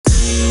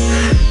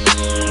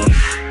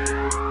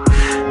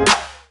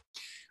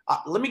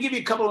let me give you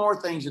a couple more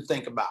things to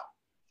think about.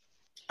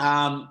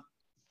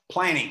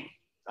 Planning.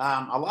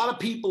 A lot of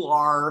people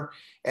are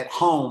at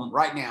home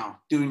right now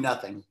doing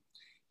nothing.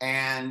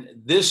 And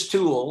this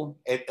tool,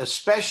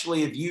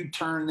 especially if you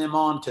turn them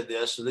on to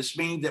this, so this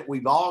means that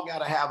we've all got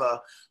to have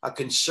a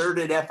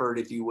concerted effort,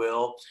 if you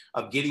will,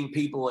 of getting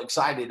people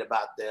excited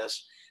about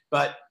this.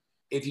 But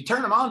if you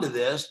turn them on to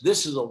this,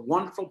 this is a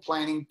wonderful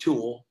planning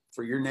tool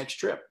for your next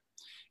trip.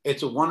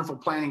 It's a wonderful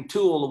planning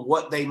tool of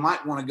what they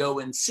might want to go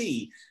and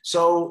see.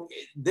 So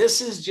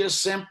this is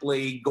just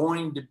simply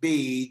going to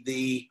be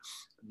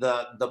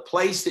the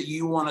place that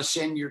you want to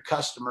send your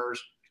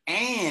customers.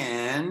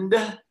 And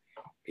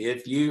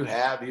if you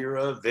have your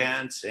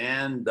events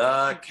in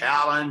the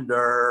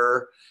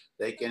calendar,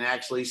 they can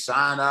actually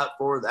sign up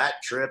for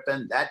that trip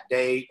and that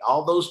date.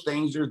 All those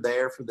things are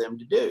there for them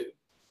to do.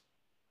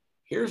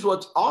 Here's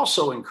what's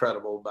also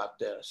incredible about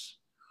this.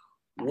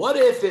 What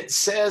if it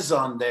says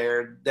on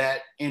there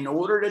that in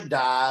order to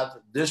dive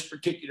this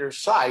particular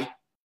site,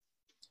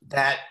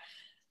 that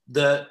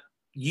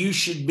you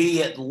should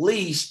be at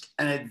least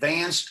an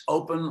advanced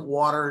open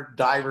water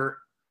diver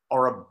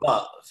or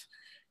above?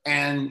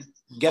 And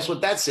guess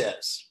what that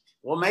says?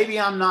 Well, maybe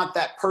I'm not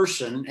that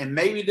person, and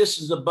maybe this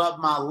is above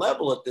my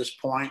level at this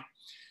point.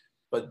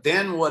 But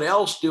then what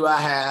else do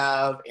I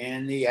have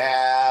in the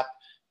app?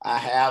 I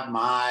have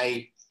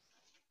my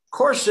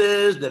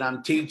courses that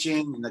I'm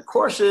teaching and the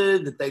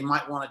courses that they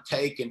might want to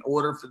take in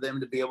order for them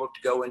to be able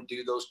to go and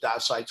do those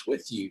dive sites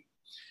with you.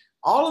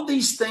 All of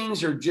these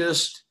things are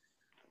just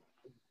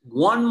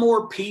one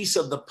more piece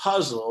of the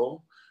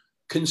puzzle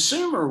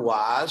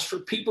consumer-wise for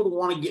people to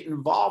want to get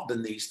involved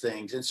in these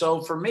things. And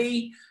so for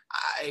me,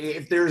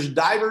 if there's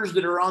divers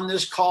that are on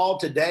this call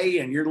today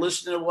and you're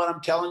listening to what I'm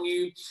telling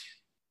you,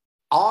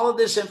 all of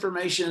this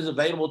information is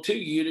available to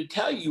you to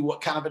tell you what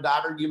kind of a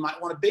diver you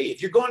might want to be.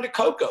 If you're going to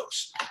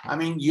Cocos, I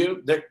mean,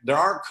 there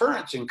are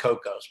currents in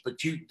Cocos, but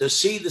to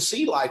see the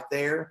sea life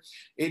there,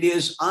 it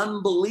is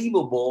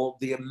unbelievable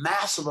the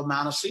massive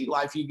amount of sea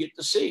life you get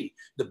to see.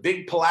 The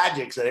big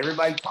pelagics that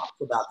everybody talks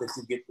about that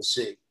you get to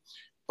see.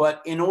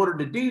 But in order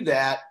to do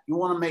that, you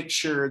want to make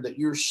sure that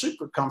you're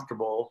super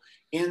comfortable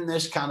in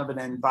this kind of an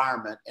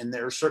environment. And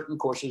there are certain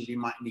courses you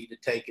might need to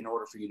take in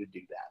order for you to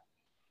do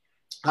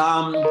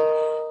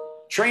that.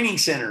 Training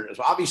centers.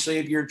 Obviously,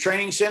 if you're a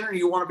training center,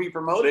 you want to be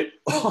promoted.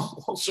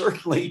 Well,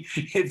 certainly,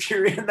 if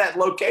you're in that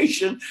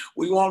location,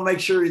 we want to make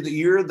sure that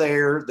you're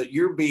there, that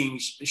you're being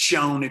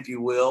shown, if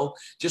you will.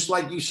 Just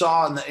like you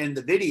saw in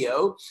the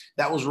video,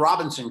 that was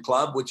Robinson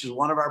Club, which is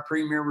one of our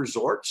premier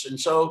resorts. And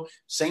so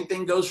same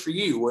thing goes for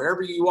you.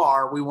 Wherever you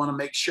are, we want to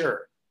make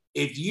sure.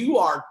 If you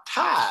are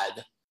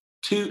tied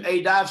to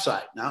a dive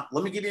site. Now,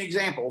 let me give you an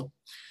example.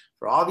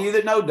 For all of you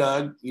that know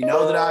Doug, you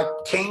know that I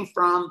came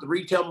from the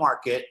retail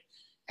market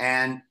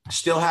and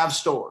still have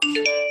stores.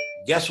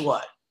 Guess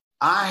what?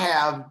 I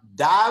have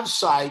dive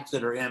sites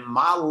that are in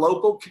my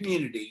local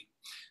community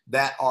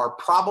that are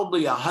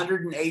probably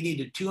 180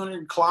 to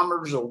 200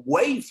 kilometers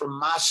away from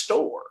my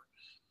store,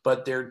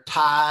 but they're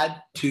tied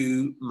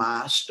to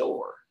my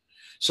store.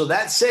 So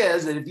that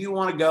says that if you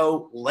want to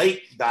go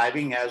lake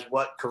diving, as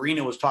what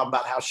Karina was talking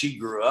about, how she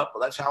grew up,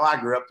 well, that's how I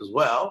grew up as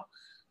well.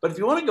 But if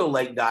you want to go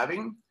lake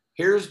diving,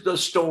 here's the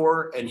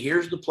store, and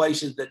here's the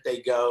places that they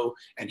go,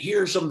 and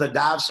here's some of the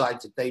dive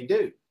sites that they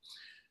do.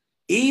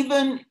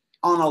 Even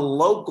on a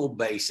local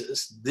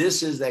basis,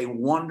 this is a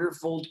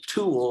wonderful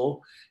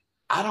tool.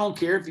 I don't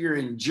care if you're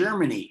in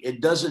Germany,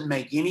 it doesn't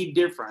make any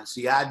difference.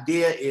 The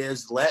idea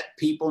is let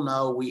people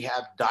know we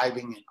have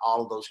diving in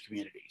all of those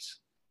communities.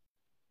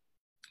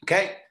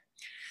 Okay,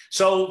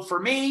 so for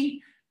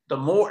me, the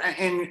more,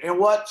 and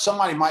what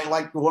somebody might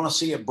like to want to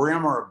see a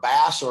brim or a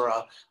bass or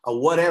a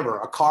whatever,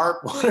 a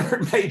carp, whatever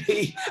it may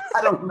be.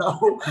 I don't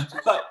know,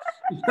 but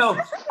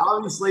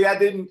obviously I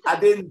didn't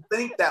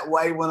think that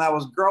way when I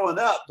was growing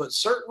up. But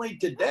certainly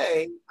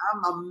today,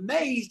 I'm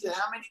amazed at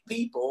how many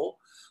people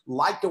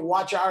like to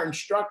watch our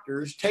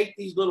instructors take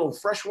these little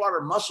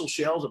freshwater mussel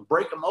shells and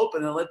break them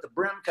open and let the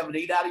brim come and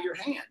eat out of your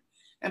hand.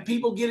 And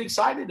people get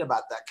excited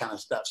about that kind of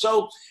stuff.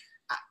 So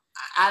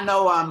I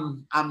know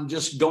I'm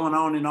just going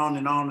on and on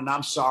and on, and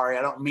I'm sorry,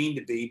 I don't mean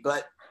to be,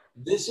 but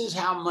this is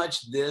how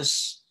much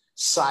this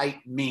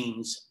site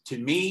means to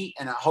me,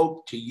 and I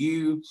hope to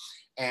you.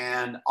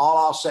 And all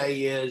I'll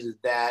say is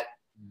that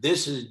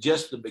this is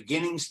just the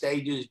beginning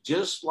stages,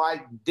 just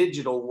like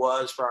digital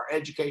was for our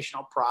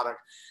educational product.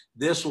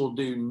 This will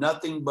do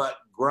nothing but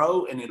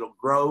grow, and it'll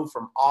grow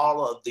from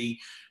all of the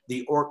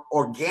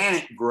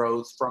organic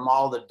growth from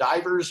all the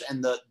divers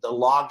and the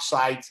log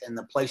sites and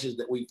the places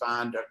that we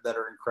find that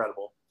are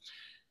incredible.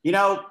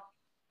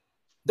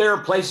 There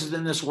are places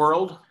in this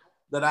world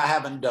that I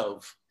haven't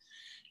dove.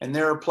 And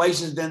there are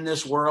places in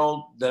this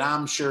world that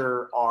I'm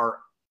sure are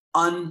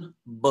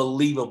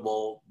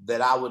unbelievable that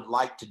I would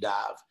like to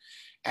dive.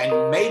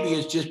 And maybe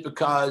it's just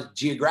because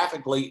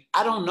geographically,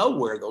 I don't know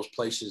where those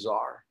places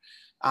are.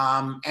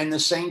 And the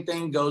same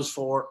thing goes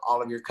for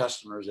all of your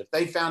customers. If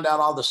they found out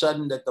all of a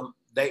sudden that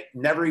they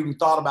never even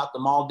thought about the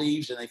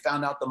Maldives, and they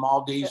found out the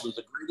Maldives was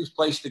the greatest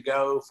place to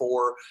go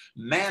for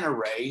manta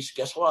rays,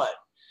 guess what?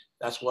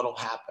 that's what'll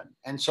happen.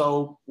 And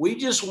so we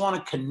just want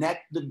to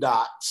connect the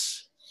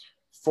dots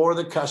for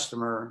the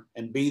customer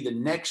and be the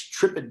next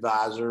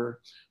TripAdvisor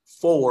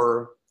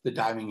for the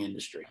diving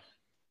industry.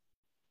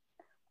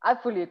 I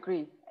fully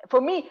agree. For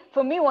me,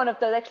 one of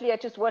those, actually, I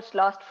just watched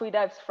last Free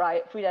Dive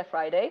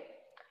Friday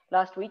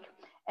last week,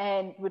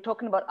 and we're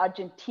talking about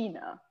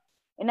Argentina.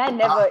 And I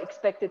never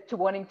expected to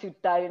wanting to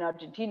dive in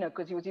Argentina,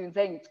 because he was even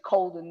saying it's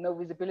cold and no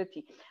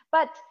visibility.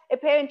 But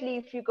apparently,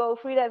 if you go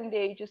freediving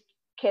there, you just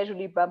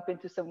casually bump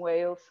into some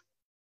whales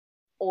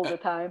all the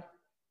time.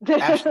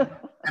 Absolutely.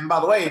 And by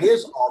the way, it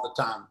is all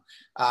the time.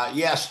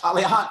 Yes,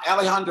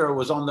 Alejandro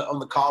was on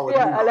the call with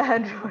me.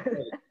 Alejandro.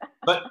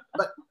 But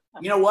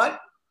you know what?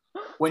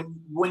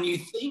 When you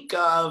think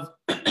of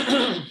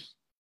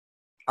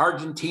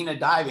Argentina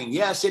diving,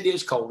 yes, it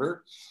is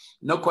colder,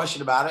 no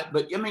question about it.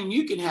 But I mean,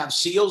 you can have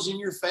seals in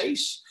your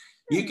face.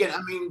 You can, I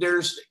mean,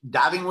 there's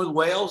diving with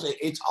whales.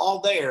 It's all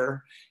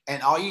there.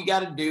 And all you got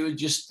to do is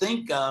just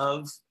think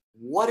of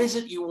what is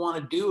it you want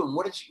to do and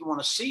what is it you want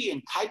to see,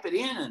 and type it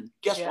in. And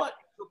guess what?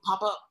 It'll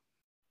pop up.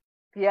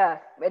 Yeah.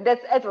 And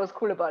that's what's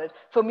cool about it.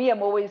 For me,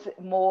 I'm always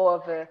more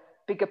of a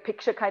bigger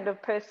picture kind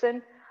of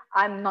person.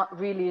 I'm not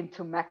really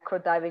into macro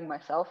diving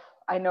myself.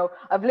 I know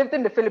I've lived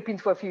in the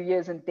Philippines for a few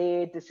years, and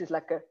this is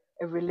like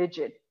a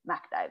religion,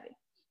 mac diving.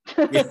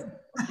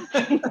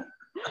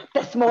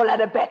 The smaller,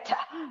 the better.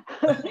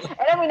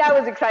 And I mean, I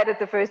was excited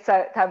the first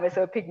time I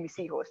saw a pygmy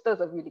seahorse.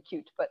 Those are really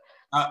cute. But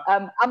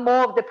I'm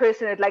more of the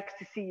person that likes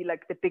to see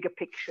like the bigger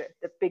picture,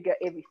 the bigger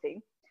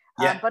everything.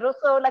 But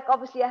also, like,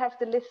 obviously, I have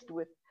the list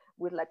with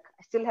like,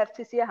 I still have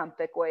to see a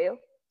humpback whale.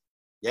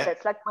 Yeah.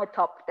 That's like my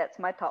top. That's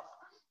my top.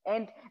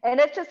 And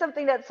it's just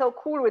something that's so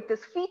cool with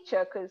this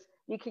feature, because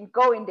you can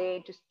go in there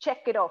and just check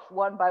it off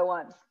one by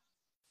one.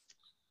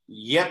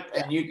 Yep.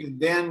 And you can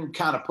then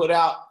kind of put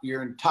out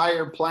your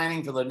entire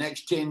planning for the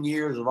next 10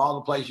 years of all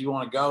the places you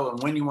want to go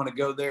and when you want to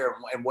go there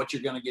and what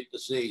you're going to get to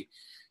see.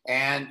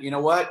 And you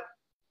know what?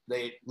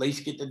 They at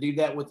least get to do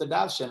that with the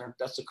dive center.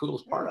 That's the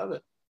coolest part of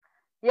it.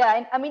 Yeah.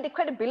 And I mean, the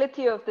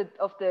credibility of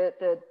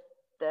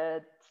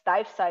the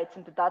dive sites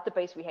and the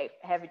database we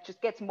have, it just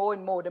gets more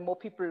and more the more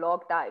people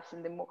log dives,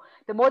 and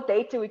the more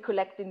data we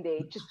collect in there,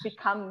 it just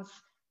becomes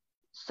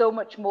so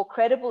much more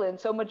credible, and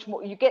so much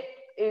more you get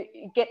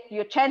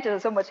your chances are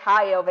so much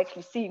higher of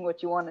actually seeing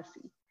what you want to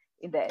see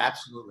in there.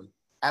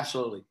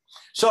 Absolutely.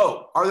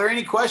 So are there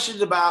any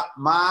questions about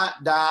My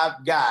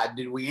Dive Guide?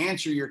 Did we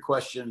answer your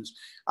questions?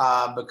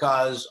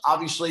 Because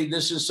obviously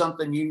this is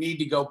something you need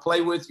to go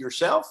play with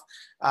yourself.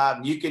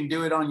 You can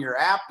do it on your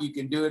app. You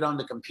can do it on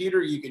the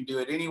computer. You can do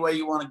it any way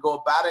you want to go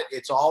about it.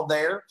 It's all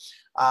there.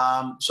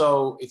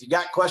 So if you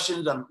got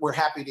questions, we're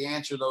happy to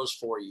answer those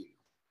for you.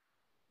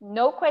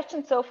 No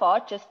questions so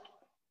far, just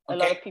a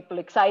lot of people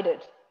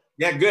excited.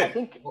 Yeah, good.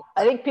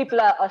 I think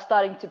people are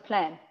starting to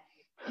plan.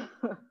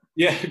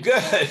 Yeah,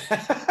 good.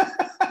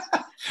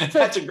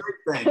 That's a great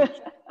thing.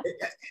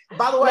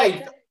 By the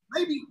way,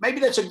 maybe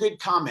that's a good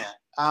comment.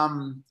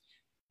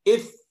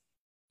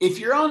 If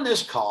you're on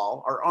this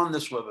call or on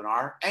this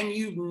webinar and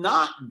you've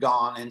not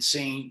gone and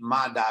seen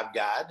My Dive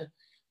Guide,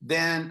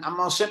 then I'm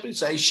going to simply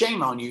say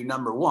shame on you,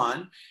 number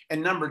one.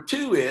 And number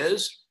two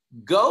is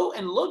go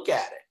and look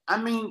at it.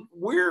 I mean,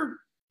 we're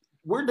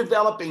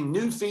developing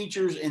new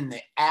features in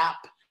the app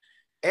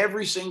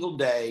every single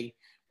day.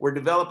 We're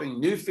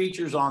developing new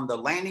features on the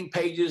landing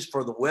pages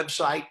for the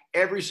website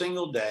every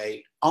single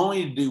day,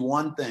 only to do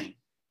one thing: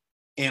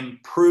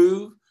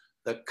 improve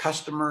the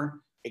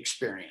customer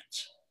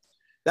experience.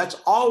 That's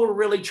all we're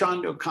really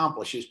trying to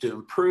accomplish, is to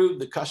improve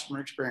the customer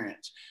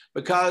experience.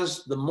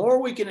 Because the more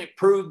we can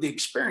improve the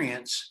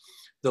experience,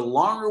 the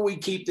longer we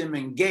keep them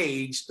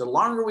engaged. The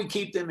longer we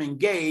keep them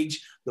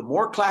engaged, the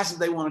more classes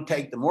they want to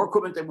take, the more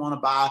equipment they want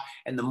to buy,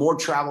 and the more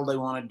travel they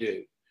want to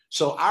do.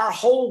 So our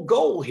whole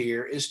goal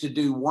here is to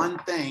do one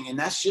thing, and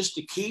that's just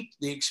to keep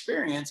the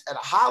experience at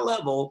a high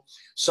level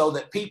so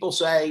that people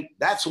say,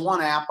 that's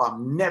one app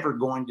I'm never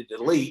going to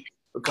delete,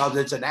 because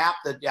it's an app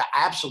that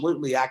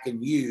absolutely I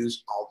can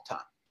use all the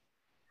time.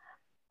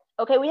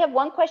 Okay, we have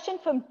one question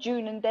from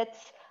June, and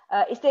that's,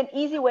 is there an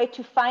easy way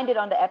to find it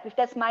on the app? If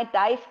that's My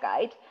Dive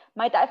Guide.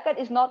 My Dive Guide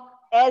is not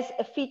as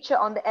a feature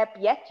on the app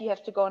yet. You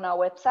have to go on our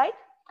website.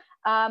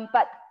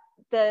 But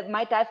the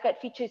My Dive Guide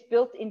feature is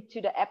built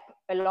into the app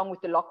along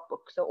with the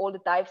logbook. So all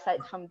the dive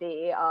sites from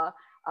there are,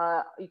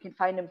 you can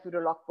find them through the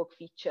logbook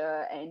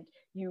feature, and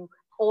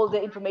all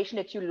the information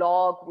that you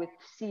log with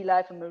sea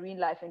life and marine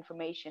life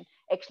information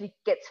actually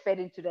gets fed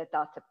into that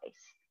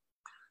database.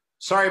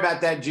 Sorry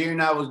about that,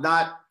 June. I was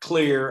not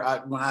clear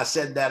when I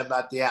said that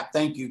about the app.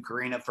 Thank you,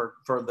 Karina, for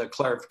the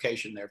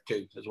clarification there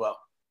too, as well.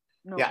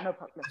 No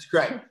problem. That's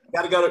great.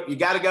 You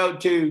got to go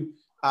to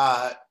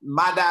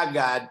My Dive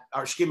Guide,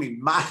 or excuse me,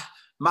 my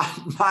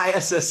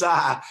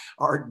SSI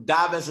or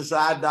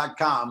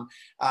divessi.com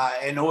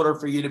in order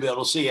for you to be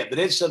able to see it. But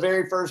it's the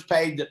very first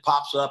page that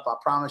pops up. I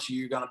promise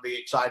you're going to be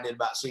excited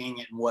about seeing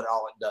it and what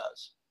all it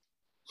does.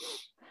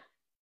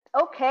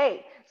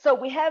 Okay, so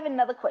we have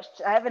another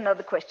question. I have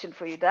another question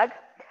for you, Doug.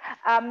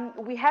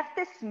 We have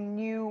this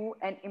new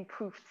and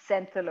improved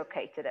center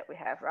locator that we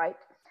have, right?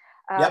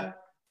 Yep.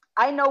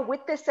 I know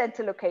with the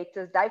center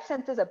locators, dive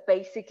centers are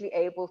basically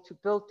able to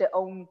build their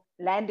own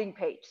landing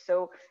page.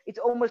 So it's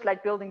almost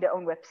like building their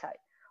own website.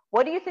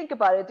 What do you think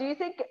about it? Do you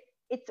think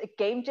it's a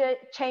game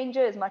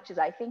changer as much as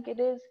I think it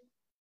is?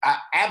 I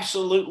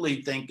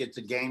absolutely think it's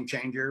a game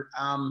changer.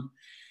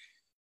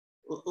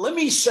 Let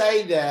me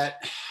say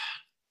that,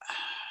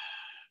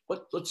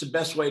 what's the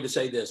best way to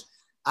say this?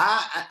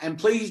 And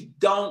please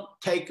don't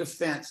take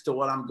offense to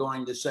what I'm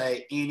going to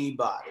say,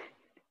 anybody.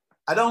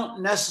 I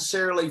don't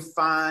necessarily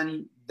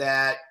find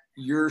that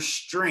your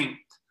strength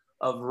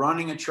of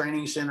running a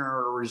training center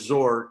or a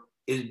resort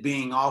is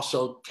being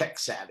also tech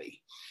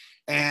savvy.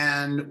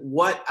 And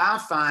what I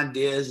find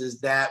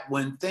is that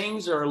when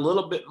things are a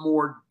little bit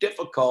more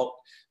difficult,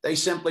 they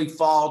simply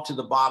fall to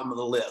the bottom of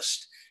the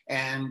list.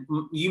 And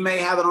you may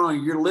have it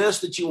on your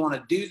list that you want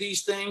to do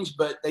these things,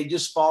 but they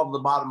just fall to the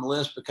bottom of the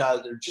list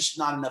because there's just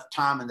not enough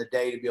time in the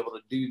day to be able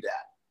to do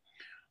that.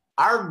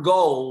 Our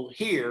goal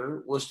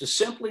here was to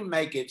simply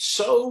make it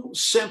so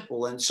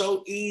simple and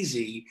so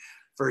easy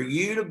for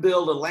you to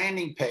build a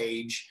landing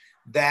page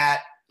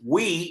that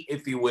we,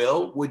 if you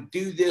will, would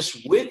do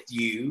this with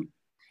you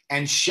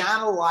and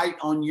shine a light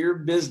on your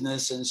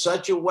business in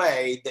such a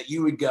way that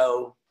you would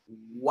go,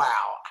 wow,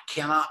 I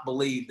cannot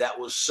believe that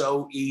was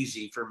so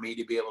easy for me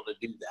to be able to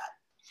do that.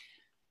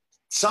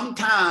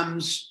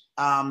 Sometimes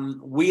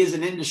we as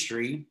an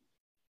industry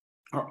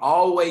are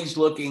always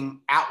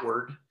looking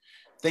outward,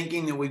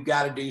 thinking that we've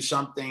got to do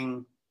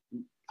something,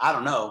 I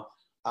don't know,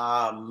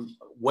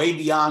 way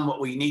beyond what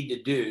we need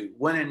to do,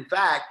 when in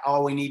fact,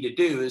 all we need to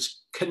do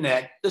is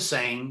connect the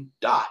same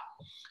dot.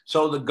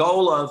 So the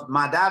goal of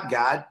My Dive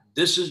Guide,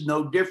 this is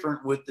no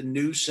different with the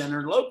new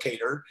center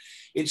locator.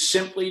 It's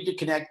simply to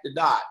connect the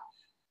dot.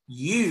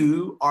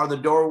 You are the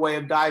doorway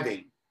of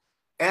diving.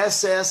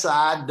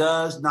 SSI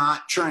does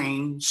not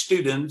train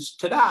students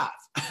to dive.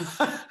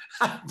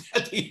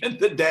 At the end of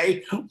the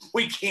day,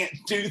 we can't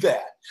do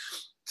that.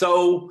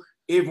 So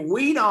if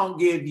we don't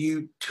give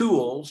you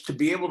tools to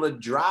be able to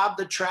drive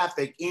the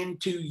traffic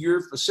into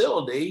your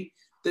facility,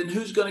 then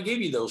who's going to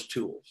give you those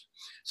tools?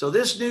 So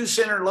this new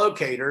center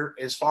locator,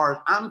 as far as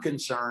I'm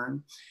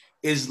concerned,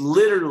 is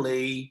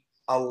literally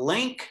a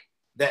link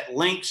that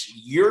links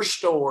your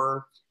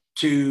store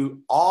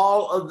to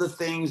all of the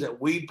things that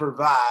we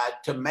provide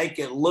to make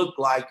it look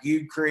like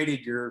you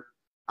created your,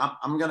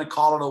 I'm going to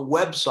call it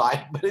a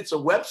website, but it's a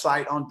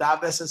website on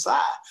Dive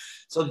SSI.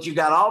 So that you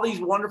got all these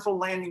wonderful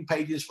landing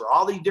pages for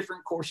all these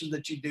different courses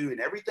that you do and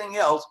everything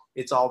else,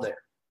 it's all there.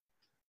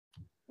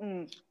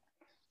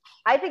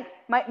 I think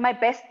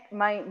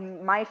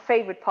my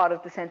favorite part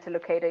of the center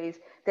locator is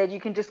that you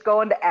can just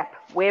go on the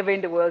app wherever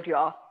in the world you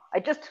are. I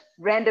just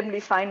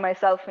randomly find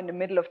myself in the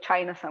middle of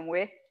China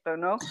somewhere.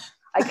 Don't know.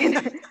 I can,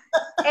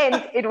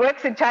 and it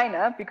works in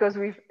China because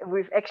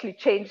we've actually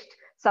changed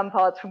some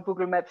parts from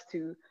Google Maps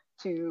to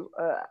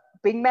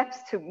Bing Maps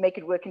to make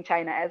it work in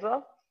China as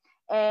well.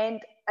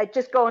 And I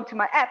just go into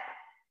my app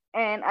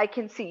and I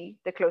can see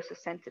the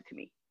closest center to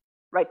me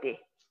right there.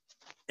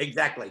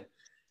 Exactly.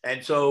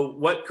 And so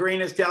what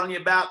Karina's telling you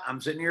about, I'm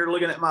sitting here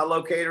looking at my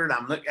locator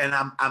and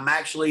I'm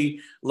actually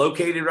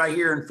located right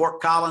here in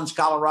Fort Collins,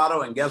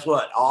 Colorado. And guess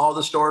what? All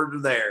the stores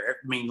are there.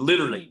 I mean,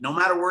 literally, no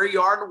matter where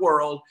you are in the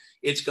world,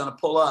 it's going to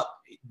pull up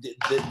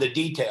the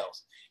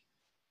details.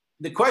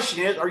 The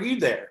question is, are you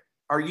there?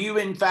 Are you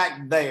in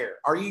fact there?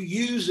 Are you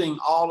using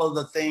all of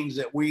the things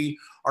that we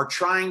are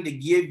trying to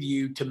give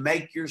you to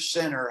make your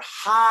center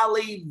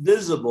highly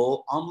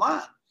visible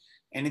online?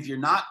 And if you're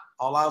not,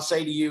 all I'll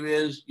say to you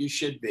is you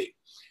should be.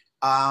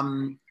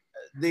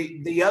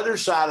 The other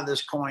side of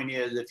this coin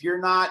is if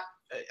you're not,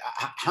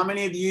 how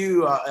many of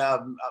you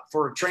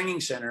for a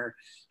training center,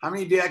 how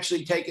many of you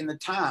actually taken the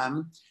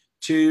time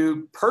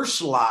to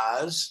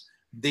personalize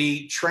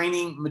the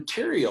training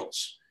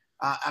materials?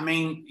 I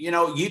mean, you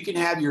know, you can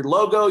have your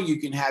logo, you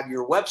can have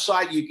your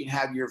website, you can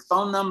have your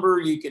phone number,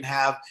 you can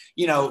have,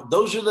 you know,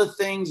 those are the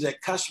things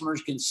that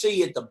customers can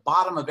see at the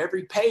bottom of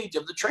every page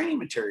of the training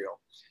material.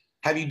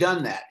 Have you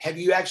done that? Have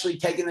you actually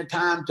taken the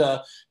time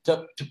to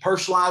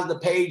personalize the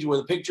page with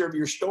a picture of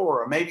your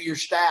store or maybe your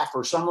staff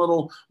or some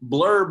little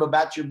blurb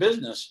about your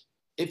business?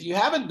 If you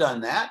haven't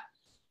done that,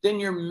 then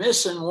you're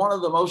missing one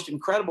of the most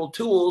incredible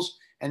tools.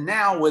 And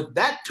now with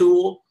that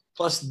tool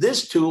plus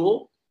this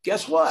tool,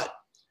 guess what?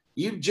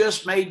 You've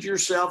just made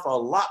yourself a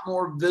lot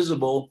more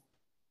visible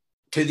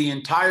to the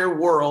entire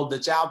world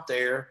that's out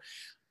there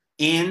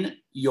in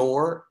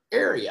your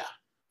area.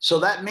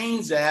 So that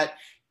means that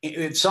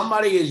if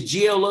somebody is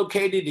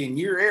geolocated in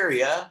your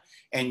area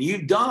and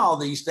you've done all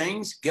these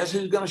things, guess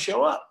who's going to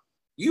show up?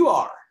 You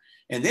are.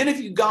 And then if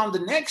you've gone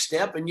the next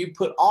step and you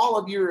put all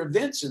of your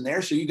events in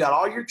there, so you got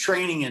all your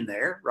training in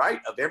there,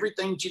 right, of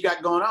everything that you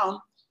got going on.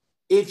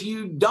 If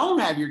you don't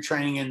have your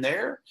training in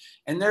there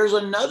and there's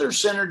another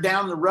center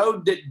down the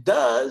road that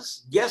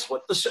does, guess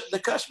what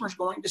the customer's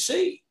going to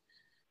see?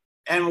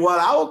 And what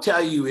I will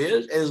tell you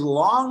is, as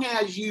long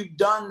as you've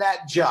done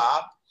that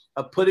job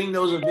of putting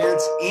those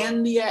events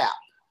in the app,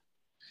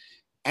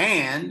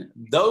 and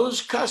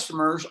those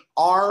customers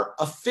are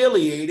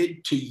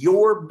affiliated to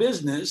your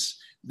business,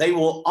 They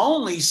will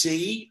only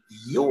see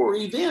your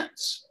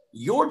events,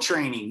 your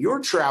training, your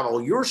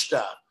travel, your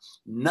stuff.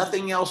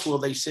 Nothing else will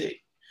they see.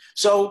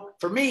 So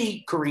for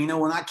me, Karina,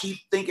 when I keep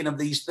thinking of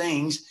these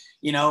things,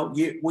 you know,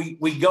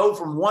 we go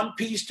from one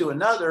piece to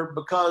another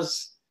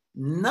because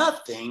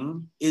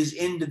nothing is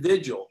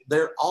individual.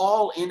 They're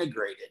all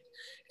integrated.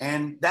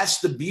 And that's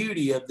the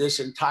beauty of this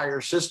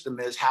entire system,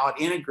 is how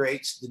it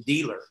integrates the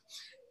dealer,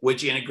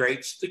 which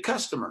integrates the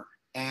customer.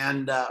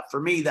 And for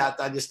me, that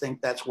I just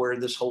think that's where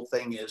this whole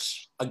thing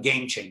is a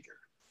game changer.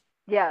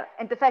 Yeah,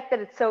 and the fact that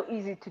it's so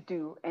easy to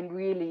do, and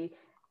really,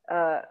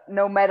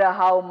 no matter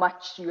how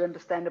much you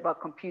understand about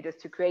computers,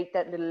 to create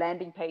that little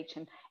landing page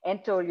and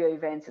enter all your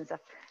events and stuff,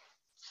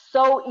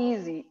 so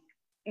easy.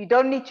 You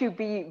don't need to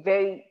be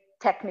very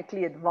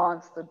technically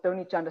advanced, or don't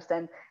need to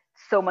understand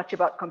so much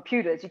about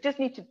computers. You just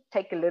need to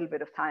take a little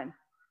bit of time.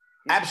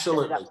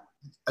 Absolutely.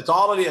 That's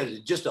all it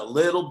is. Just a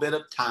little bit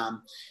of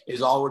time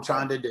is all we're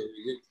trying to do.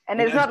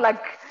 And it's not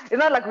like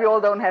we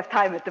all don't have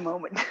time at the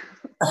moment.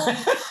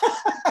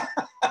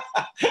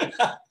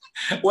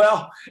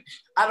 Well,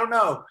 I don't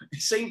know.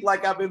 It seems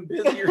like I've been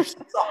busier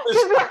since all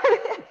this.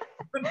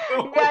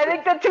 Yeah, I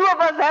think the two of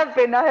us have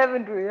been, now,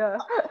 haven't we? Yeah.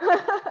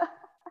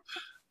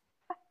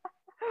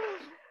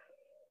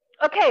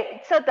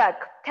 Okay, so Doug,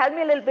 tell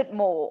me a little bit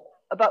more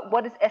about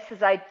what is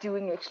SSI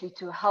doing actually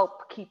to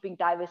help keeping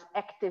divers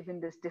active in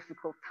this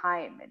difficult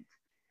time,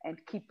 and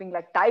keeping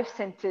like dive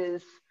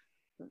centers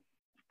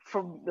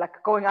from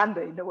like going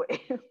under in a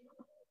way.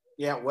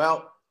 Yeah,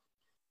 well,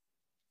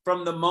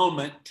 from the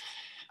moment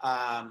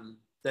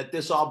that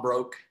this all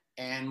broke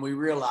and we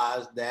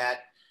realized that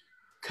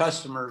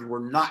customers were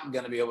not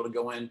going to be able to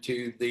go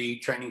into the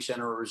training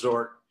center or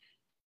resort,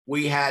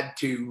 we had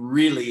to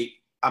really,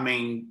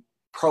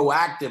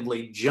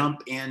 proactively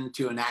jump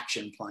into an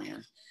action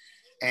plan.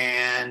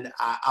 And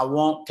I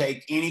won't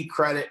take any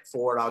credit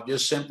for it. I'll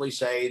just simply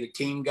say the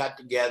team got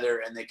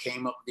together and they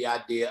came up with the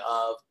idea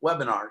of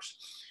webinars.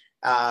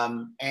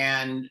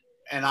 And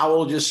I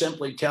will just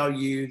simply tell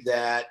you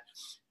that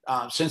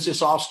since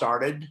this all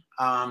started,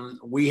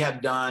 we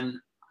have done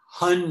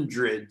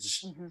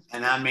hundreds,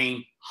 and I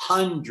mean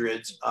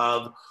hundreds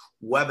of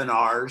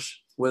webinars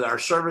with our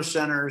service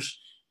centers,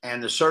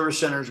 and the service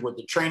centers with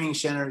the training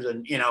centers,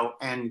 and,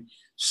 and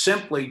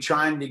simply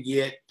trying to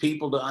get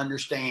people to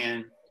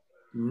understand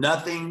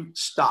nothing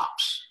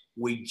stops.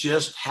 We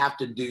just have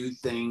to do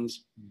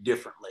things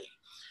differently.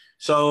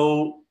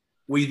 So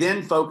we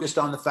then focused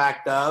on the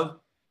fact of,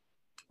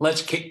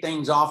 let's kick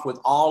things off with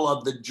all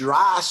of the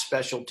dry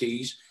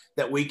specialties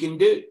that we can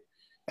do.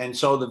 And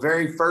so the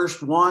very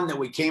first one that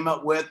we came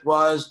up with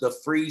was the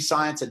free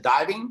science of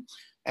diving.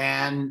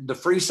 And the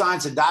free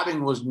science of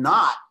diving was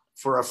not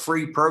for a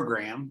free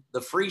program.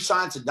 The free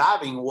science of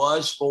diving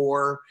was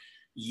for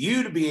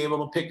you to be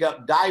able to pick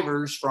up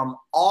divers from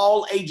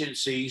all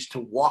agencies to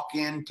walk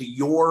into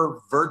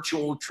your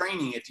virtual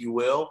training, if you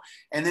will,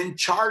 and then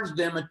charge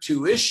them a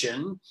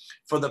tuition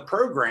for the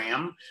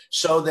program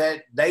so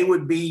that they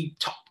would be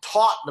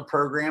taught the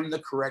program the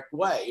correct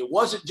way. It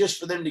wasn't just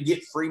for them to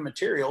get free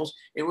materials.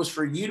 It was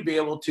for you to be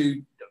able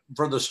to,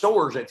 for the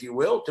stores, if you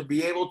will, to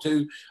be able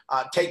to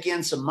take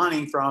in some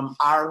money from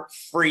our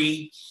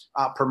free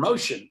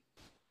promotion.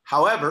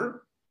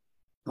 However,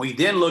 we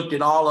then looked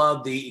at all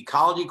of the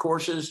ecology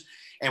courses,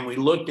 and we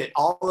looked at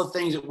all the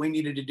things that we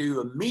needed to do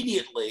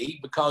immediately,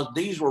 because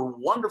these were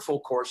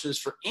wonderful courses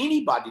for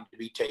anybody to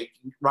be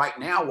taking right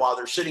now while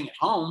they're sitting at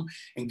home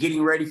and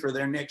getting ready for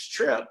their next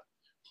trip.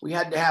 We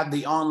had to have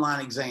the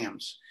online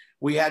exams.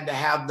 We had to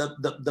have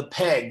the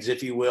pegs,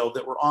 if you will,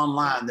 that were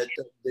online that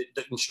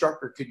the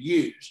instructor could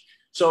use.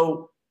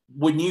 So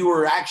when you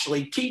were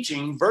actually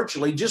teaching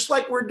virtually, just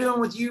like we're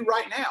doing with you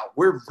right now,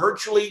 we're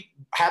virtually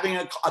having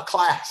a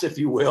class, if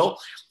you will.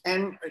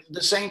 And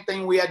the same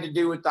thing we had to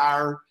do with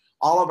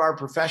all of our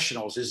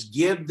professionals, is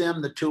give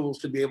them the tools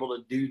to be able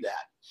to do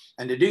that.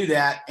 And to do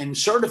that and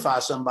certify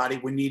somebody,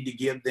 we need to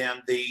give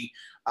them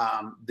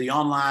the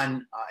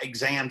online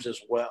exams as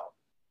well.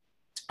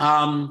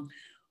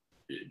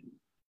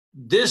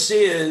 This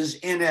is,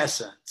 in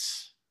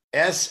essence,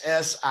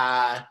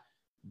 SSI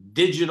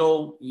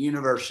Digital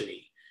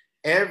University.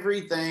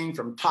 Everything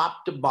from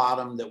top to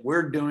bottom that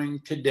we're doing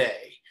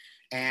today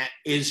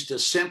is to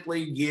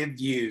simply give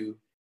you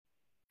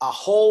a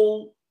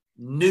whole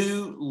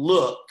new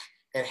look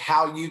at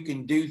how you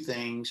can do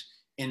things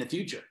in the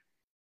future.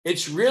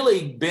 It's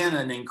really been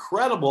an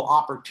incredible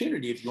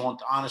opportunity, if you want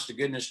the honest to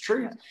goodness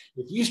truth.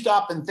 If you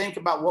stop and think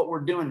about what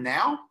we're doing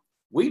now,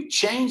 we've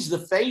changed the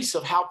face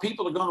of how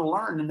people are going to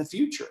learn in the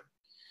future.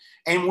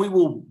 And we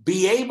will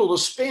be able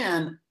to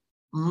spend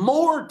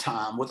more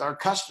time with our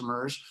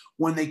customers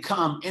when they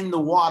come in the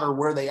water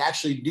where they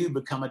actually do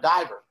become a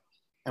diver.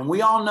 And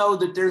we all know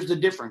that there's the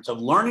difference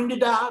of learning to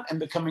dive and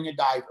becoming a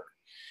diver.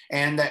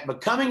 And that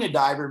becoming a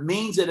diver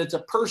means that it's a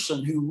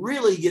person who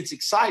really gets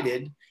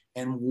excited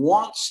and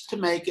wants to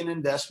make an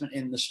investment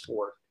in the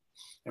sport.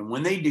 And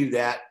when they do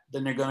that,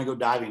 then they're going to go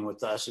diving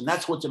with us. And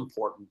that's what's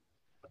important.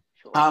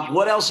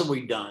 What else have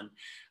we done?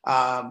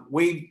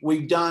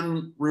 We've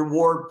done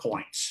reward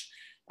points.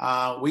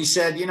 we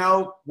said, you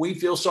know, we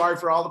feel sorry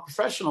for all the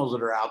professionals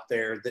that are out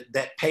there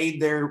that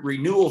paid their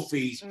renewal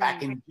fees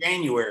back in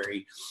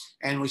January.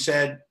 And we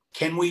said,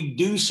 can we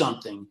do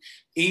something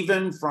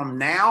even from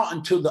now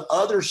until the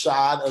other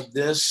side of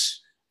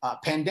this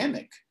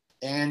pandemic?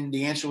 And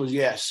the answer was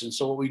yes. And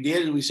so what we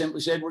did is we simply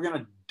said, we're going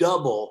to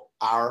double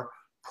our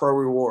pro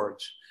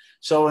rewards.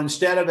 So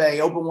instead of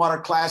a open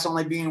water class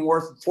only being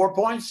worth 4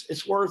 points,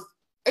 it's worth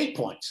 8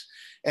 points.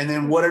 And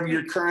then whatever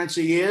your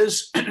currency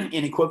is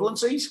in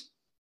equivalencies,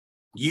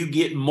 you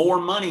get more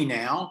money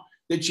now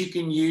that you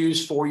can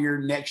use for your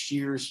next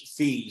year's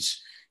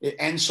fees.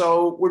 And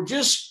so we're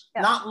just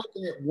not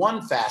looking at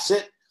one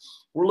facet.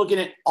 We're looking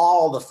at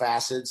all the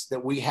facets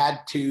that we had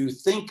to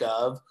think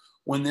of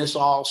when this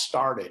all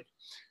started.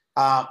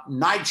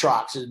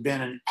 Nitrox has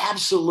been an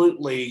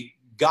absolutely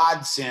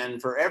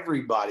godsend for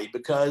everybody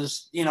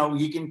because, you know,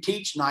 you can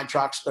teach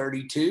Nitrox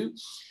 32.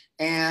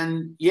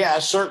 And yeah,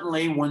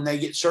 certainly when they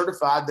get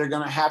certified, they're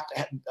going to have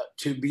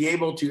to be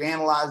able to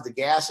analyze the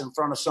gas in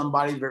front of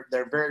somebody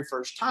their very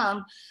first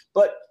time.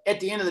 But at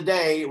the end of the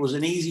day, it was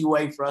an easy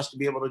way for us to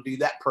be able to do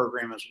that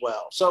program as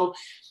well. So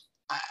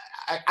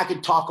I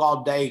could talk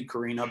all day,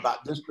 Karina,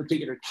 about this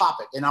particular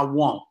topic, and I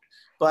won't.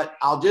 But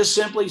I'll just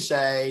simply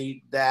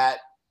say that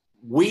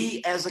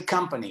we as a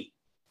company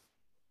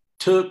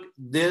took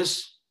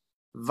this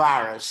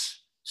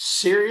virus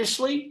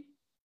seriously,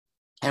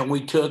 and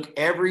we took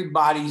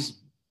everybody's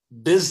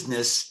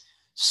business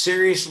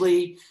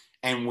seriously,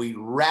 and we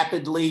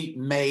rapidly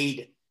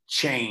made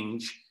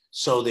change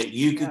so that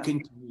you could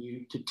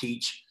continue to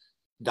teach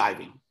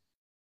diving.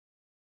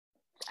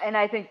 And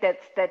I think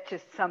that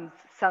just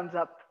sums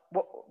up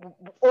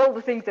all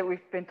the things that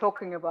we've been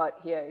talking about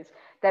here, is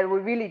that we're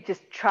really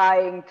just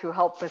trying to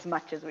help as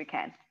much as we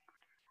can.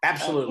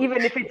 Absolutely.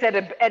 Even if it's at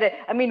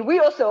a, I mean, we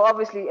also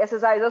obviously,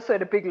 SSI is also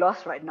at a big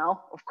loss right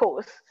now, of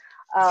course.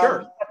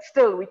 Sure. But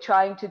still, we're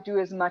trying to do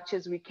as much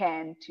as we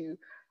can to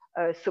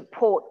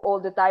support all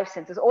the dive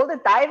centers, all the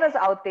divers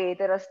out there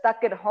that are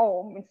stuck at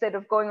home instead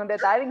of going on their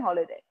diving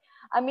holiday.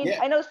 I mean,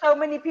 I know so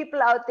many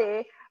people out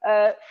there,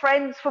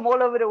 friends from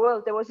all over the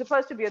world. They were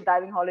supposed to be on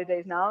diving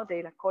holidays now.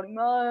 They're like calling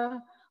me, oh,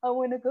 I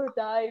want to go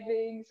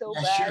diving so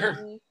badly.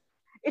 Sure.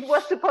 It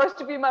was supposed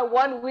to be my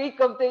 1 week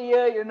of the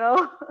year, you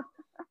know.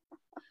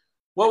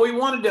 Well, we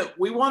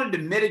wanted to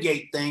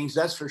mitigate things,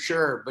 that's for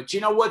sure. But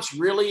you know what's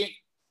really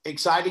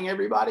exciting,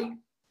 everybody?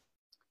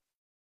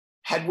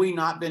 Had we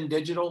not been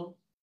digital,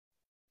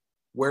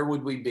 where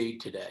would we be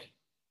today?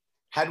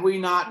 Had we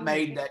not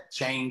made that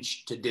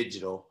change to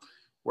digital,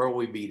 where would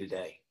we be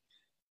today?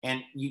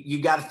 And you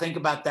got to think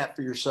about that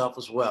for yourself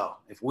as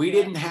well. If we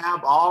didn't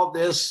have all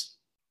this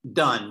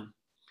done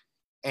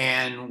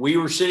and we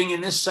were sitting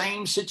in this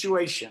same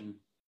situation,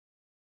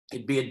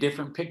 it'd be a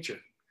different picture.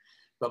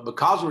 But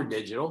because we're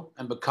digital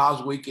and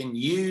because we can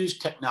use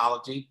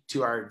technology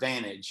to our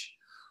advantage,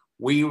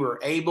 we were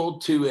able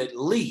to at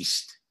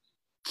least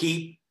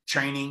keep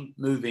training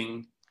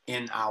moving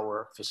in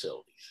our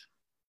facilities.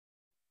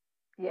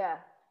 Yeah,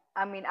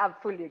 I mean, I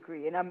fully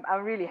agree, and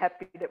I'm really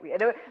happy that we,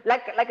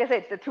 like I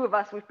said, the two of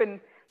us, we've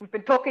been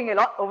talking a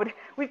lot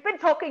we've been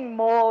talking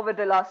more over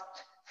the last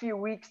few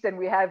weeks than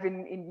we have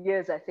in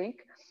years, I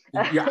think.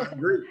 Yeah, I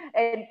agree.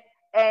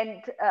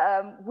 and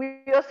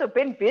we've also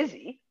been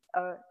busy,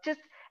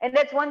 and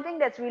that's one thing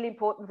that's really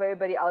important for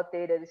everybody out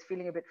there that is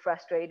feeling a bit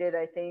frustrated,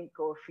 I think,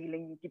 or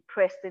feeling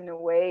depressed in a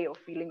way, or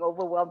feeling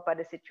overwhelmed by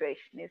the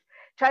situation, is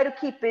try to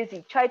keep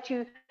busy. Try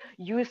to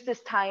use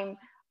this time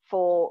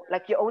for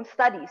like your own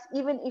studies,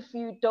 even if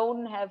you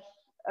don't have,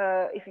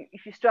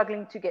 if you're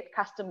struggling to get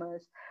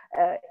customers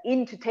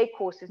in to take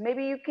courses,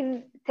 maybe you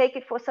can take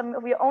it for some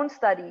of your own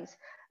studies,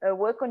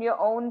 work on your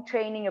own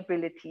training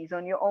abilities,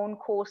 on your own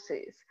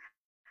courses.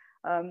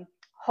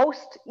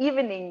 Host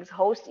evenings,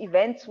 host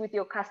events with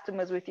your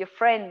customers, with your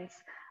friends,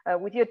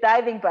 with your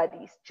diving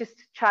buddies.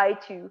 Just try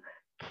to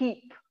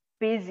keep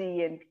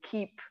busy and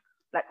keep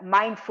like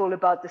mindful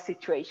about the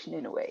situation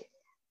in a way.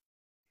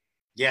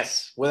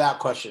 Yes, without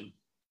question.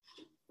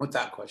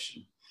 Without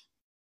question.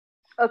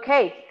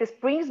 Okay, this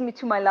brings me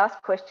to my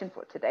last question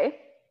for today.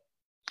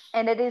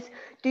 And it is,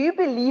 do you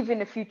believe in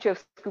the future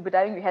of scuba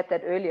diving? We had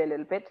that earlier a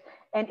little bit.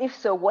 And if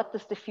so, what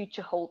does the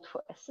future hold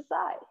for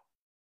SSI?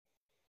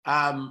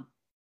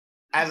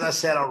 As I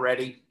said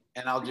already,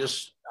 and I'll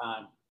just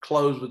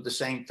close with the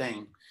same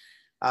thing.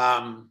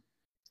 I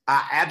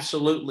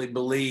absolutely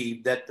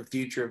believe that the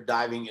future of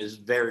diving is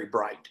very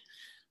bright.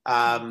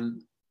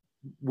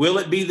 Will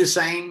it be the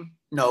same?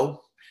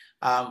 No.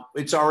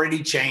 It's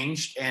already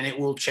changed, and it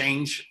will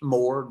change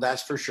more,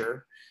 that's for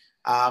sure.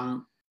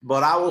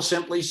 But I will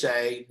simply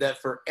say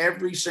that for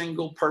every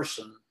single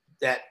person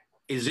that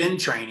is in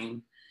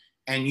training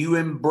and you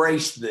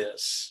embrace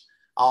this,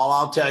 all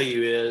I'll tell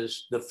you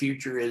is the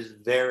future is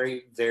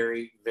very,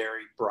 very,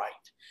 very bright.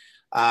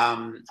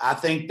 I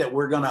think that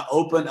we're going to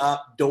open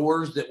up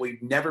doors that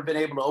we've never been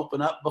able to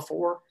open up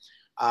before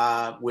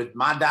with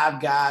My Dive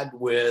Guide,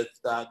 with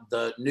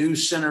the new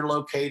center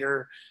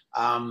locator,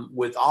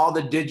 with all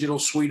the digital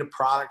suite of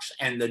products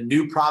and the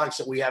new products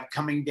that we have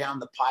coming down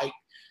the pike.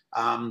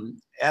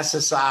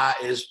 SSI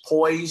is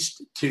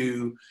poised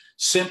to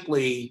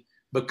simply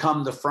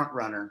become the front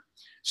runner.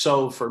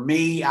 So for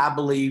me, I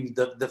believe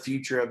the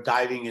future of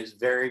diving is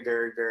very,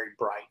 very, very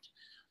bright.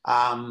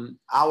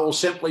 I will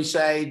simply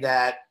say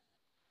that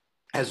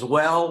as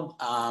well.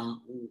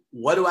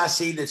 What do I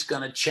see that's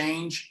going to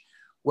change?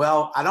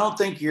 Well, I don't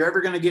think you're ever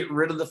going to get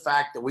rid of the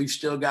fact that we've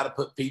still got to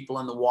put people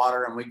in the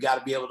water, and we've got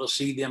to be able to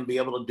see them be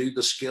able to do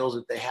the skills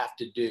that they have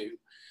to do.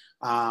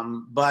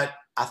 But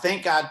I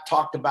think I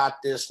talked about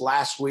this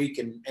last week,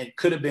 and it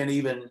could have been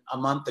even a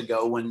month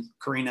ago when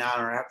Karina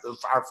and I had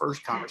our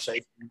first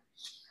conversation.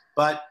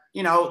 But,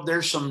 you know,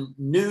 there's some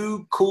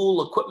new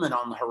cool equipment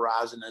on the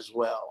horizon as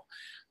well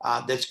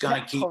that's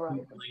going to keep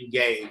people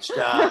engaged.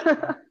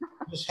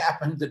 Just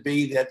happened to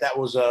be that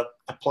was a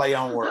play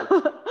on words.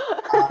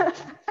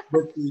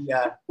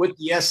 With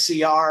the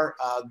SCR,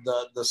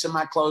 the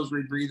semi-closed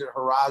rebreather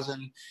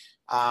horizon,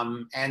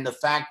 and the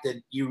fact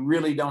that you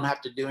really don't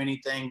have to do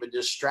anything but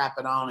just strap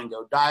it on and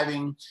go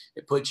diving.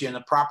 It puts you in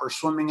the proper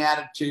swimming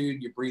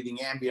attitude. You're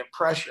breathing ambient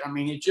pressure. I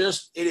mean, it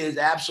is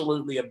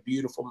absolutely a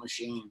beautiful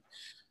machine.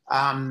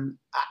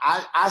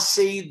 I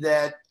see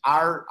that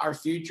our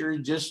future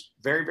is just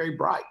very, very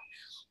bright.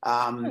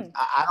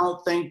 I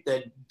don't think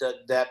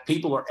that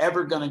people are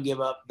ever going to give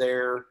up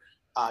their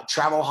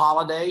travel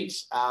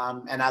holidays.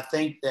 And I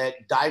think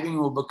that diving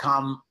will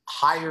become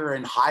higher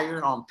and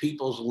higher on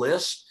people's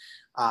lists,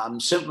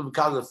 simply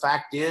because the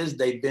fact is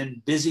they've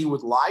been busy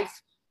with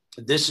life.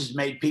 This has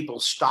made people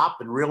stop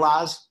and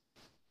realize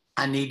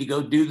I need to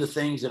go do the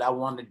things that I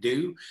want to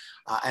do.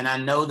 And I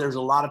know there's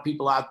a lot of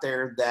people out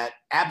there that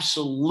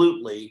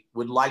absolutely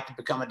would like to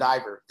become a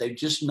diver. They've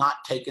just not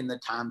taken the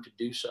time to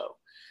do so.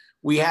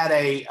 We had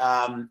a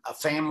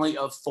family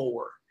of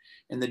 4,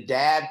 and the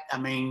dad, I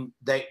mean,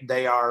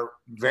 they are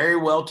very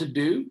well to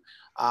do.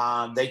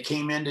 They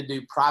came in to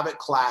do private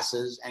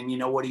classes, and you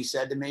know what he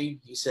said to me?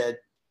 He said,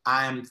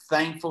 I am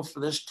thankful for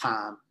this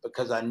time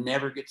because I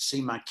never get to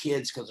see my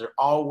kids because they're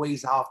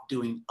always off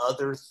doing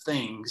other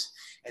things.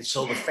 And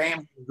so the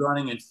family is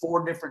running in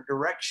 4 different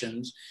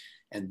directions.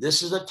 And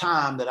this is a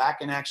time that I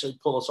can actually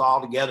pull us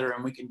all together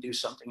and we can do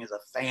something as a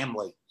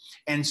family.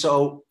 And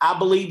so I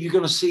believe you're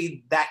going to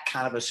see that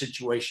kind of a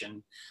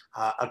situation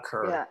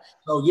occur. Yeah.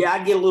 So yeah,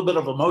 I get a little bit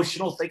of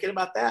emotional thinking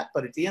about that.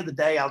 But at the end of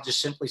the day, I'll just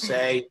simply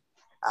say,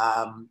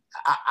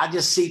 I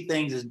just see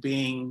things as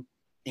being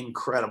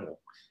incredible.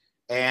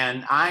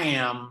 And I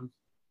am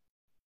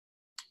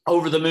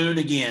over the moon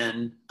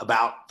again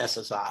about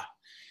SSI.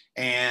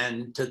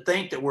 And to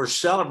think that we're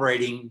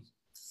celebrating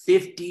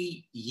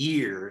 50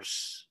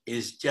 years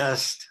is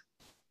just,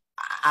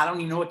 I don't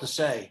even know what to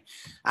say.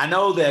 I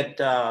know that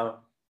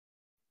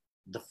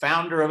the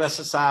founder of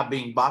SSI,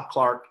 being Bob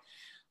Clark,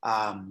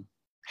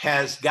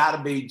 has got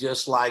to be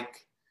just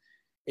like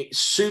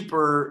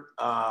super,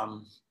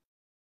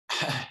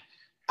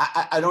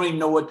 I don't even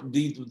know what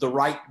the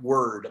right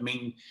word. I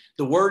mean,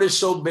 the word is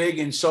so big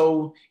and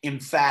so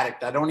emphatic.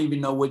 I don't even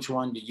know which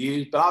one to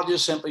use, but I'll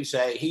just simply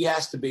say he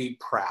has to be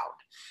proud.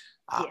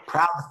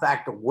 Proud of the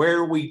fact of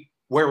where we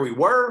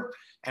were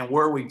and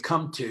where we've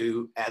come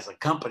to as a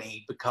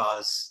company,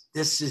 because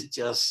this is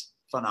just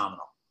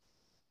phenomenal.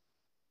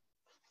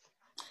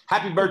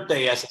 Happy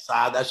birthday,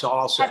 SSI. That's all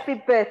I'll say. Happy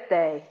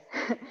birthday.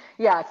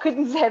 Yeah,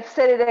 couldn't have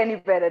said it any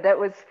better. That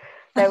was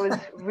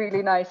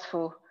really nice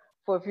for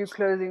a few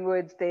closing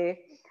words there.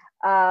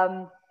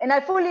 And I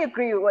fully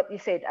agree with what you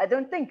said. I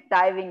don't think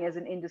diving as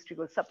an industry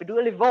will stop. It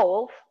will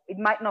evolve. It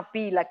might not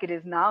be like it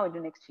is now in the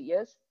next few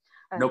years.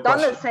 No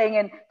Donna's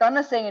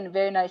saying a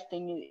very nice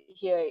thing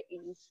here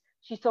is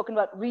she's talking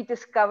about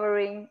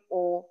rediscovering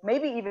or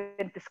maybe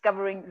even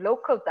discovering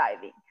local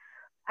diving.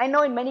 I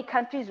know in many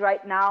countries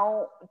right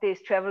now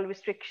there's travel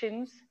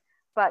restrictions,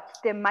 but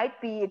there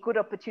might be a good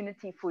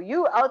opportunity for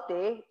you out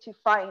there to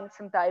find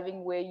some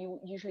diving where you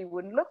usually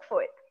wouldn't look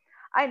for it.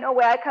 I know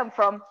where I come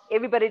from,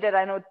 everybody that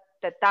I know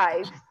that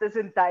dives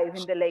doesn't dive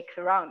in the lakes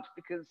around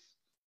because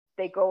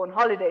they go on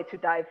holiday to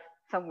dive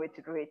somewhere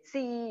to the Red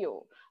Sea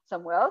or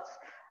somewhere else,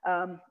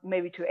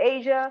 maybe to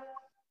Asia.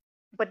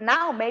 But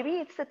now maybe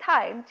it's the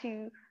time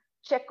to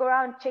check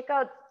around, check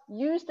out,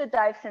 use the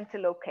dive center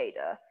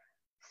locator.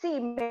 See,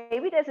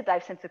 maybe there's a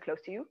dive center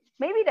close to you.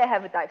 Maybe they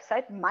have a dive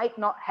site, might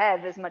not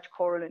have as much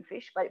coral and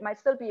fish, but it might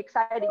still be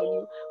exciting and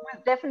you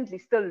will definitely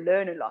still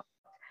learn a lot.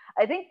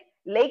 I think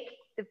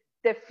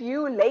the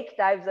few lake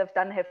dives I've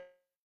done have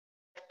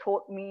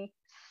taught me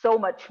so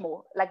much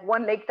more. Like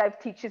one lake dive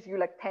teaches you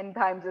like 10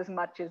 times as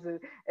much as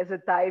a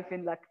dive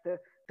in like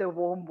the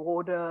warm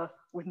water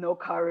with no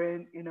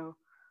current, you know.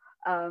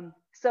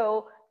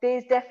 So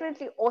there's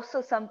definitely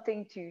also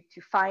something to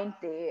find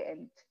there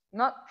and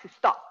not to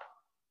stop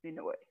in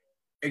a way.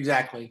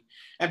 Exactly.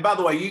 And by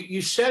the way,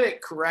 you said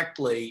it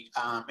correctly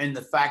in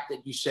the fact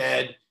that you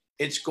said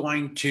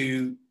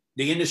the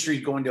industry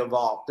is going to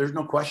evolve. There's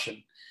no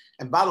question.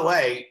 And by the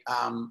way,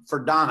 for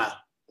Donna,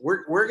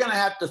 we're going to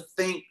have to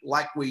think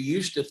like we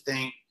used to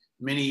think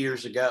many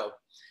years ago,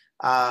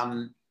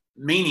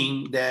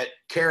 meaning that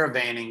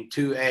caravanning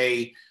to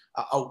a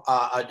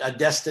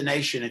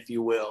destination, if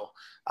you will,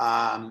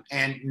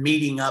 and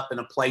meeting up in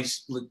a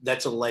place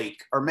that's a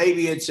lake, or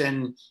maybe it's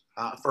in,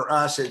 for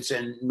us, it's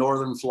in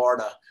Northern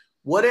Florida.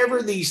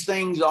 Whatever these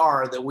things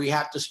are that we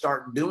have to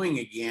start doing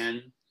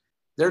again,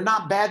 they're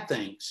not bad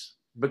things,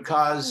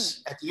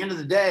 because at the end of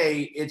the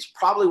day, it's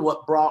probably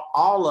what brought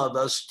all of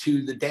us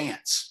to the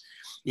dance.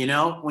 You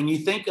know, when you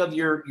think of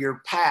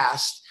your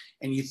past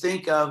and you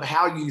think of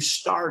how you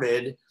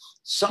started,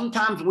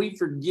 sometimes we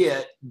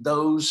forget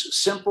those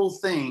simple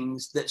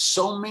things that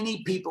so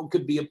many people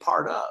could be a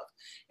part of.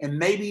 And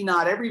maybe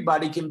not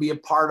everybody can be a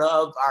part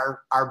of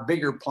our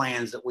bigger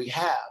plans that we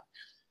have.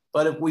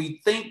 But if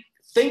we think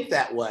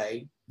that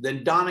way,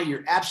 then Donna,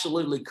 you're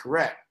absolutely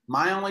correct.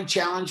 My only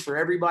challenge for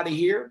everybody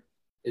here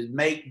is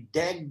make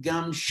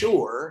deadgum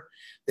sure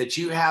that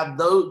you have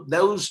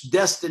those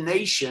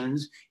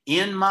destinations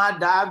in my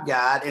dive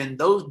guide and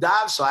those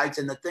dive sites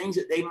and the things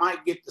that they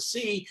might get to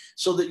see,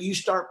 so that you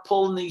start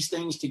pulling these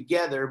things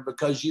together,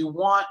 because you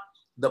want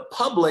the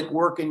public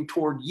working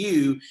toward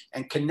you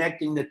and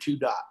connecting the two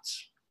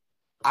dots.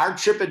 Our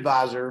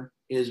TripAdvisor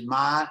is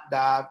my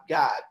dive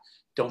guide.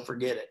 Don't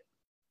forget it.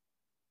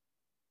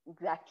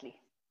 Exactly.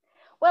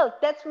 Well,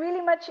 that's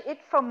really much it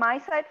from my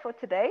side for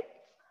today.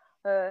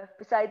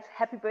 Besides,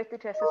 happy birthday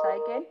to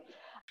SSI again.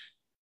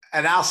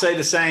 And I'll say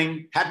the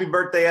same. Happy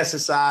birthday,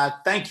 SSI.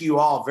 Thank you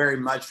all very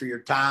much for your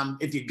time.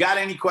 If you've got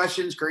any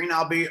questions, Karina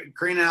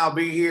and I'll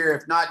be here.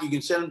 If not, you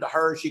can send them to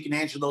her. She can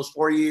answer those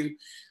for you.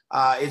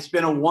 It's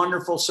been a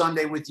wonderful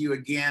Sunday with you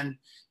again,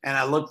 and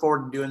I look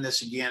forward to doing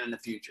this again in the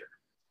future.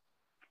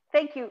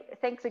 Thank you.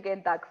 Thanks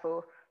again, Doug,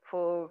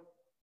 for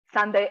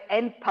Sunday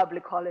and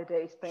public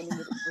holiday spending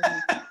it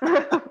with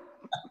me.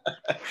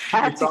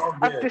 I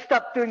have to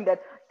stop doing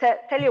that.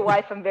 Tell your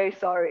wife I'm very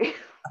sorry.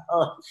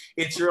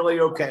 It's really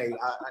okay.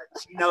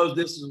 She knows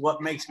this is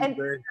what makes me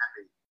very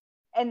happy.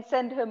 And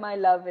send her my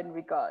love and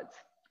regards.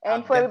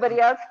 And for everybody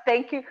else,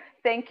 thank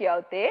you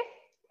out there.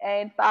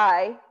 And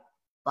bye.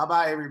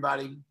 Bye-bye,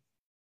 everybody.